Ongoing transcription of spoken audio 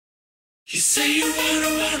You say you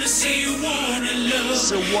wanna, say you wanna love.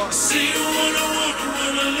 So what? Say you wanna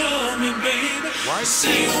love me, baby. Right?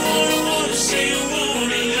 Say you wanna, say you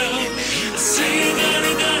wanna love me. Say you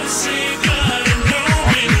gotta, say you gotta know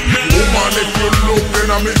me. Woman, if you're looking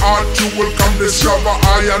at me heart, you will come discover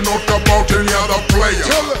I am not about any other player.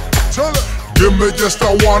 Tell her. Give me just a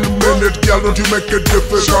 1 minute, girl, don't you make it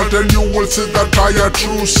difficult, and you will see that I a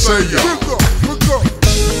true sayer. Pick up.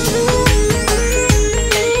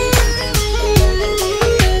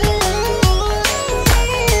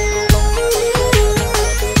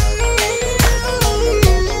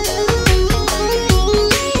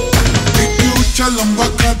 Ucha Lamba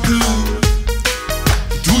Kad,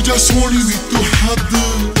 Duja soni vi tu had.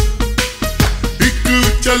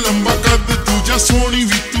 Ucha Lamba Kad, Duja soni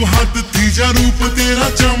vi tu had. Teeja roop tera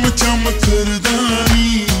cham cham karda.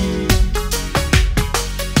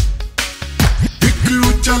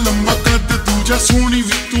 Ucha Lamba Kad, Duja soni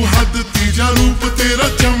vi tu had. Teeja roop tera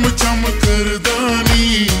cham cham karda.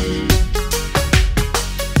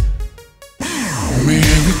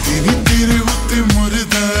 मैं भी तेरी तेरे होते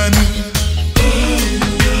मर्दानी.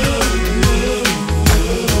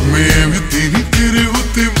 मैं भी तेरी तेरे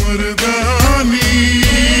होते मर्दानी.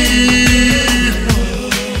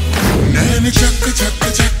 नैन चक चक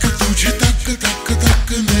चक तुझे तक तक तक.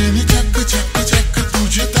 नैन चक चक चक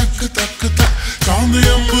तुझे तक तक तक. चांद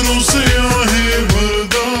अम्बरों से आहे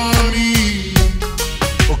बरदानी.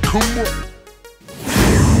 Come on.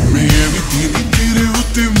 मैं भी तेरी तेरे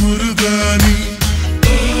होते मर्दानी.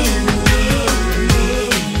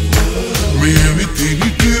 मैं भी तेरी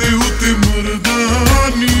तेरे होते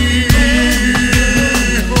मर्दानी.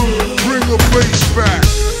 Bring the bass back.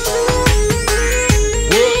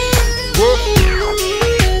 What?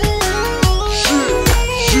 Shit.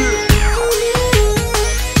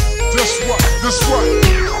 That's right.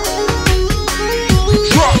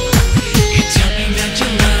 Drop. You tell me that you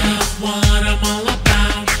love what I'm all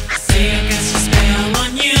about. Say I got some spell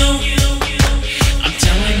on you. I'm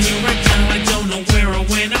telling you right now, I don't know where or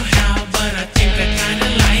when or how, but I think I kinda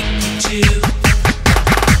like you too.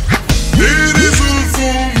 तेरी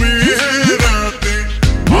जुल्फों में है रातें,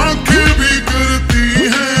 आंखें भी करती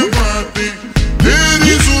हैं बातें.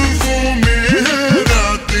 तेरी जुल्फों में है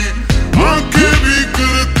रातें, आंखें भी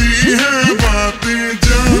करती हैं बातें.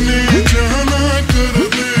 जाने जाना कर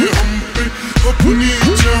दे हम पे अपनी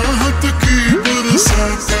चाहत की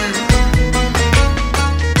बरसातें.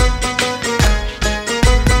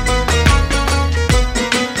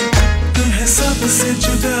 तू है सबसे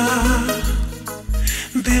जुदा,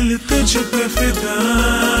 दिल तुझ पे फिदा.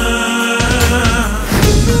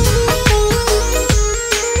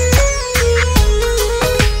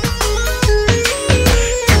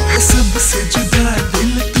 तू है सबसे जुदा,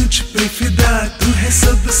 दिल तुझ पे फिदा. तू है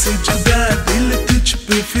सबसे जुदा, दिल तुझ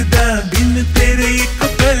पे फिदा. बिन तेरे एक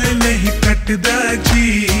पल नहीं कटदा जी.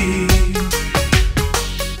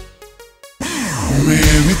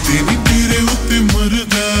 मैं भी तेरी तेरे होते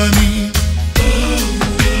मर्दानी.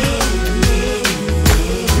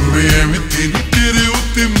 मैं भी तेरी तेरे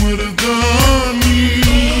होते मर्दानी.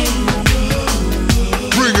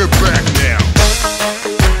 Bring it back now.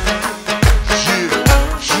 Yeah. Come on.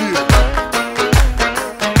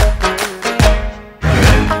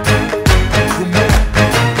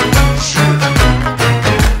 Shit.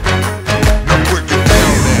 Now break it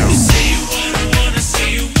down now. Say you wanna, say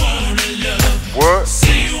you wanna love. What?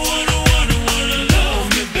 Say you wanna love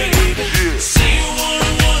me, baby. Yeah. Say you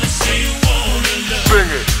wanna, say you wanna love.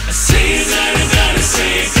 Sing it. I say you gotta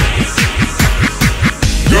say it.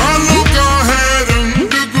 गालों का है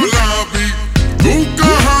रंग गुलाबी, तू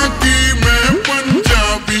कहाँ की मैं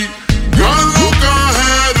पंजाबी. गालों का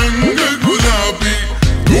है रंग गुलाबी,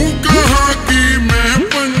 तू कहाँ की मैं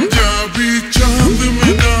पंजाबी. चांद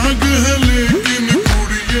में दाग है लेकिन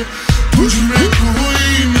कुड़िए, तुझ में कोई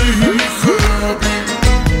नहीं खराबी.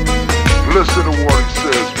 Listen to what he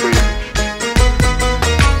says, baby.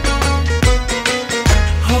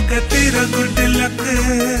 होगा तेरा गुड लक,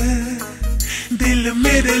 दिल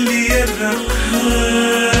मेरे लिए रख.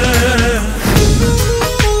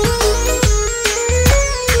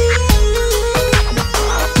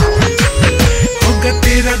 होगा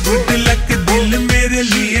तेरा गुड लक, दिल मेरे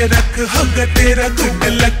लिए रख. होगा तेरा गुड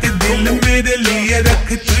लक, दिल मेरे लिए रख.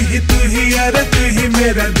 तू ही यार, तू ही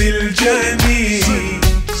मेरा दिल जानी.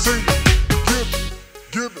 Sing it.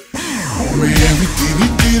 Give it. मैं भी तेरी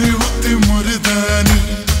तेरे होते मर्दानी.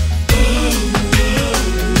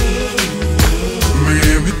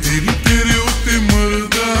 मैं भी तेरी तेरे होते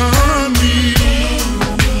मर्दानी.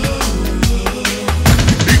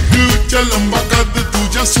 एक उच्चा लंबा कद,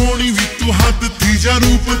 दूजा सोनी भी तू हद. तीजा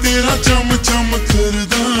रूप तेरा चम